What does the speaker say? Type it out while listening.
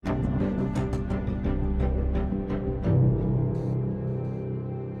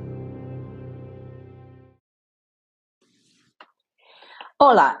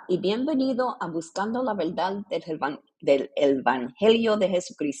Hola y bienvenido a Buscando la Verdad del Evangelio de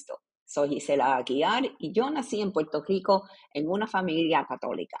Jesucristo. Soy Gisela Aguiar y yo nací en Puerto Rico en una familia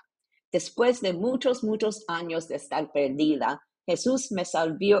católica. Después de muchos años de estar perdida, Jesús me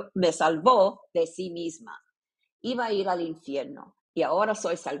salvó de sí misma. Iba a ir al infierno y ahora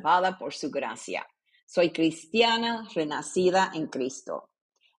soy salvada por su gracia. Soy cristiana renacida en Cristo.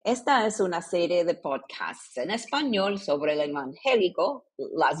 Esta es una serie de podcasts en español sobre el evangélico,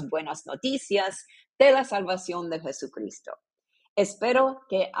 las buenas noticias de la salvación de Jesucristo. Espero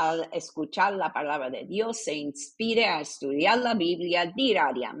que al escuchar la palabra de Dios se inspire a estudiar la Biblia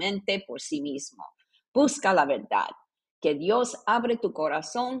diariamente por sí mismo. Busca la verdad. Que Dios abre tu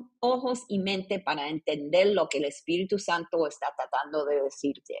corazón, ojos y mente para entender lo que el Espíritu Santo está tratando de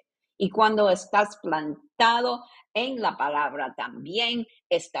decirte. Y cuando estás plantado en la palabra también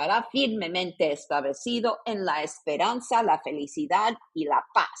estará firmemente establecido en la esperanza, la felicidad y la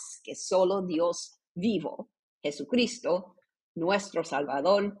paz que solo Dios vivo, Jesucristo, nuestro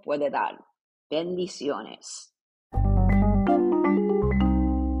Salvador, puede dar. Bendiciones.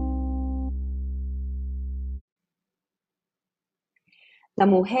 La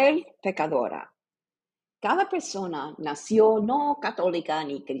mujer pecadora. Cada persona nació no católica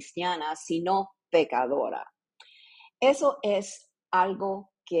ni cristiana, sino pecadora. Eso es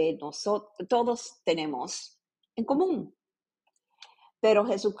algo que nosotros todos tenemos en común. Pero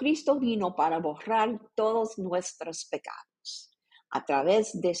Jesucristo vino para borrar todos nuestros pecados a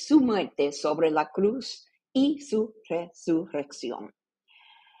través de su muerte sobre la cruz y su resurrección.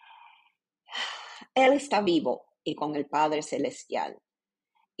 Él está vivo y con el Padre Celestial.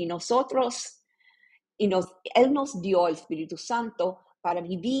 Y Él nos dio el Espíritu Santo para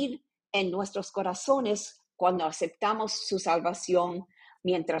vivir en nuestros corazones cuando aceptamos su salvación,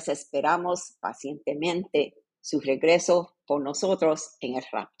 mientras esperamos pacientemente su regreso por nosotros en el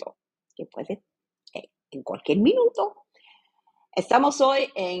rapto, que puede en cualquier minuto. Estamos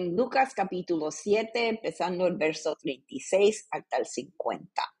hoy en Lucas capítulo 7, empezando el verso 36 hasta el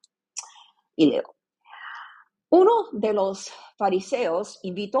 50. Y leo. Uno de los fariseos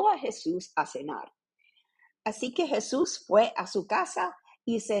invitó a Jesús a cenar. Así que Jesús fue a su casa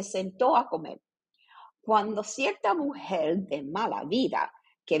y se sentó a comer. Cuando cierta mujer de mala vida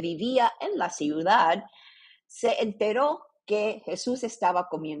que vivía en la ciudad se enteró que Jesús estaba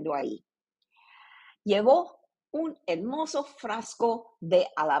comiendo ahí, llevó un hermoso frasco de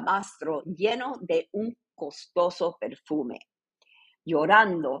alabastro lleno de un costoso perfume.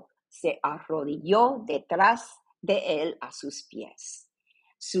 Llorando, se arrodilló detrás de él a sus pies.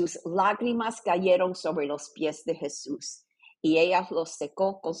 Sus lágrimas cayeron sobre los pies de Jesús y ella los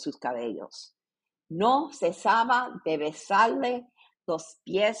secó con sus cabellos. No cesaba de besarle los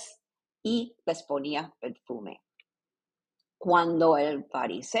pies y les ponía perfume. Cuando el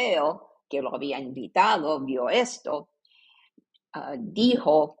fariseo que lo había invitado vio esto,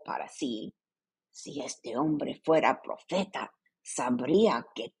 dijo para sí: si este hombre fuera profeta, sabría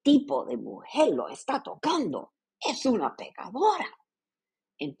qué tipo de mujer lo está tocando. Es una pecadora.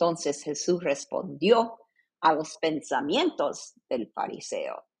 Entonces Jesús respondió a los pensamientos del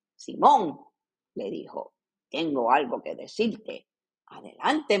fariseo. Simón, le dijo, tengo algo que decirte.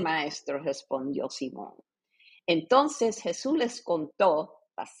 Adelante, maestro, respondió Simón. Entonces Jesús les contó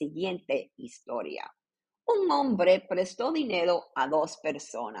la siguiente historia. Un hombre prestó dinero a dos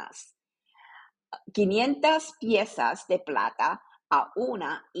personas, 500 piezas de plata a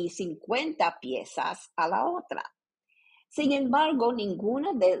una y 50 piezas a la otra. Sin embargo,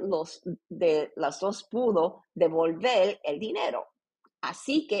 ninguna de las dos pudo devolver el dinero.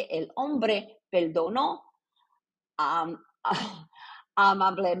 Así que el hombre perdonó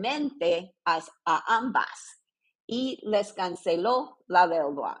amablemente a ambas y les canceló la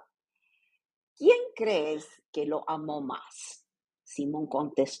deuda. ¿Quién crees que lo amó más? Simón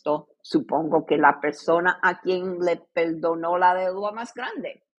contestó, supongo que la persona a quien le perdonó la deuda más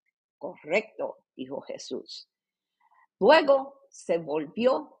grande. Correcto, dijo Jesús. Luego se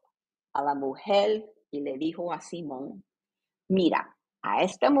volvió a la mujer y le dijo a Simón, mira, a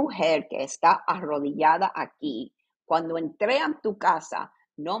esta mujer que está arrodillada aquí, cuando entré a tu casa,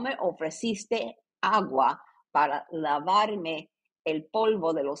 no me ofreciste agua para lavarme el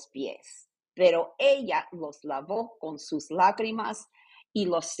polvo de los pies, pero ella los lavó con sus lágrimas y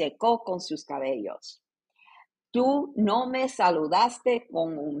los secó con sus cabellos. Tú no me saludaste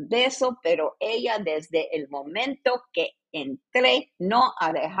con un beso, pero ella desde el momento que entré no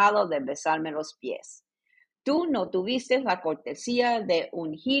ha dejado de besarme los pies. Tú no tuviste la cortesía de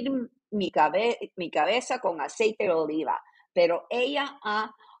ungir mi cabeza con aceite de oliva, pero ella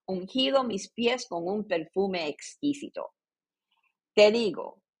ha ungido mis pies con un perfume exquisito. Te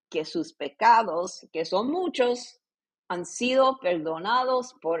digo que sus pecados, que son muchos, han sido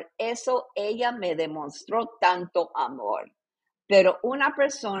perdonados, por eso ella me demostró tanto amor. Pero una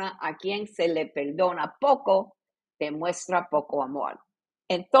persona a quien se le perdona poco, demuestra poco amor.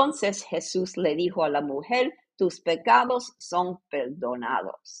 Entonces Jesús le dijo a la mujer, tus pecados son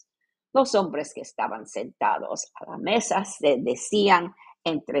perdonados. Los hombres que estaban sentados a la mesa se decían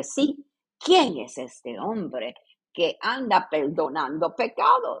entre sí, ¿quién es este hombre que anda perdonando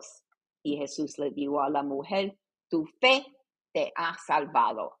pecados? Y Jesús le dijo a la mujer, tu fe te ha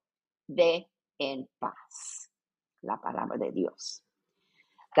salvado. Ve en paz. La palabra de Dios.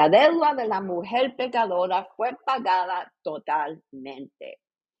 La deuda de la mujer pecadora fue pagada totalmente.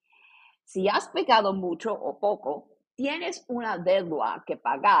 Si has pecado mucho o poco, tienes una deuda que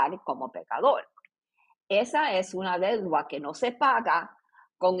pagar como pecador. Esa es una deuda que no se paga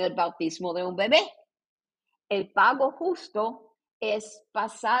con el bautismo de un bebé. El pago justo es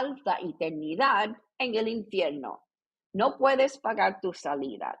pasar la eternidad en el infierno. No puedes pagar tu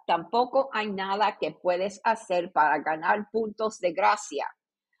salida. Tampoco hay nada que puedes hacer para ganar puntos de gracia.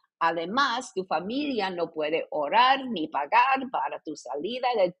 Además, tu familia no puede orar ni pagar para tu salida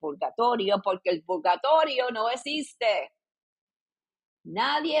del purgatorio porque el purgatorio no existe.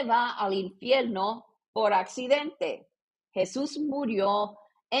 Nadie va al infierno por accidente. Jesús murió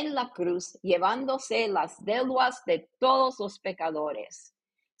en la cruz llevándose las deudas de todos los pecadores.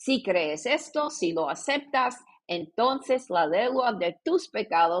 Si crees esto, si lo aceptas, entonces la deuda de tus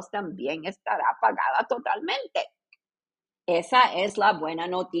pecados también estará pagada totalmente. Esa es la buena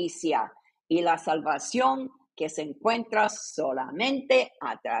noticia y la salvación que se encuentra solamente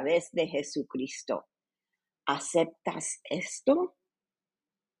a través de Jesucristo. ¿Aceptas esto?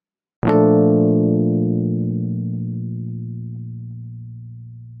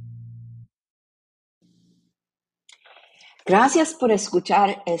 Gracias por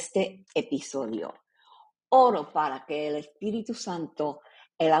escuchar este episodio. Oro para que el Espíritu Santo,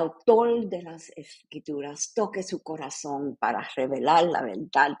 el autor de las Escrituras, toque su corazón para revelar la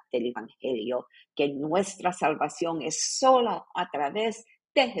verdad del Evangelio, que nuestra salvación es sola a través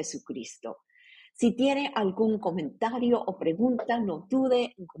de Jesucristo. Si tiene algún comentario o pregunta, no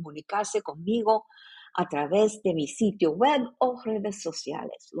dude en comunicarse conmigo a través de mi sitio web o redes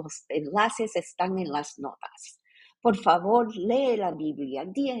sociales. Los enlaces están en las notas. Por favor, lee la Biblia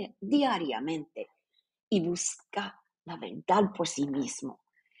diariamente y busca la verdad por sí mismo.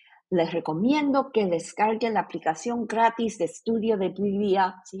 Les recomiendo que descargue la aplicación gratis de estudio de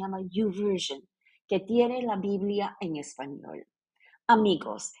Biblia, se llama YouVersion, que tiene la Biblia en español.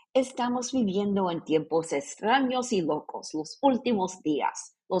 Amigos, estamos viviendo en tiempos extraños y locos, los últimos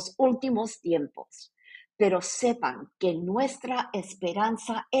días, los últimos tiempos. Pero sepan que nuestra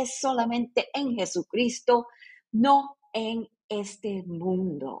esperanza es solamente en Jesucristo, no en este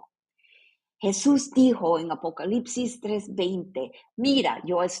mundo. Jesús dijo en Apocalipsis 3:20, mira,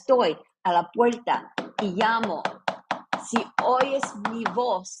 yo estoy a la puerta y llamo. Si oyes mi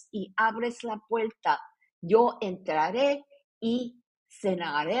voz y abres la puerta, yo entraré y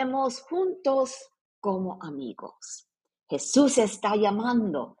cenaremos juntos como amigos. Jesús está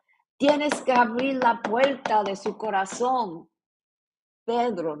llamando. Tienes que abrir la puerta de su corazón.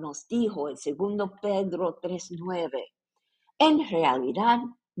 Pedro nos dijo en 2 Pedro 3:9. En realidad,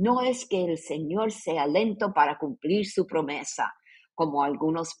 no es que el Señor sea lento para cumplir su promesa, como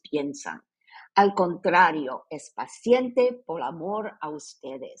algunos piensan. Al contrario, es paciente por amor a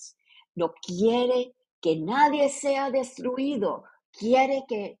ustedes. No quiere que nadie sea destruido. Quiere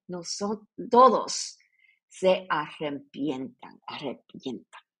que nosotros todos se arrepientan.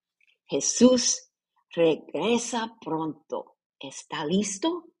 Jesús regresa pronto. ¿Está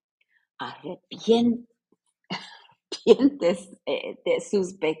listo? Arrepiéntete de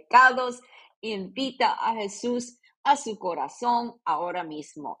sus pecados, invita a Jesús a su corazón ahora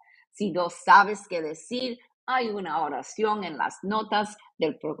mismo. Si no sabes qué decir, hay una oración en las notas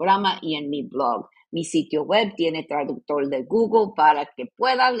del programa y en mi blog. Mi sitio web tiene traductor de Google para que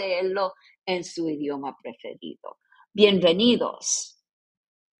pueda leerlo en su idioma preferido. Bienvenidos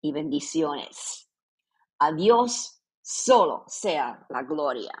y bendiciones. A Dios solo sea la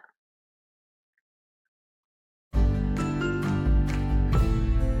gloria.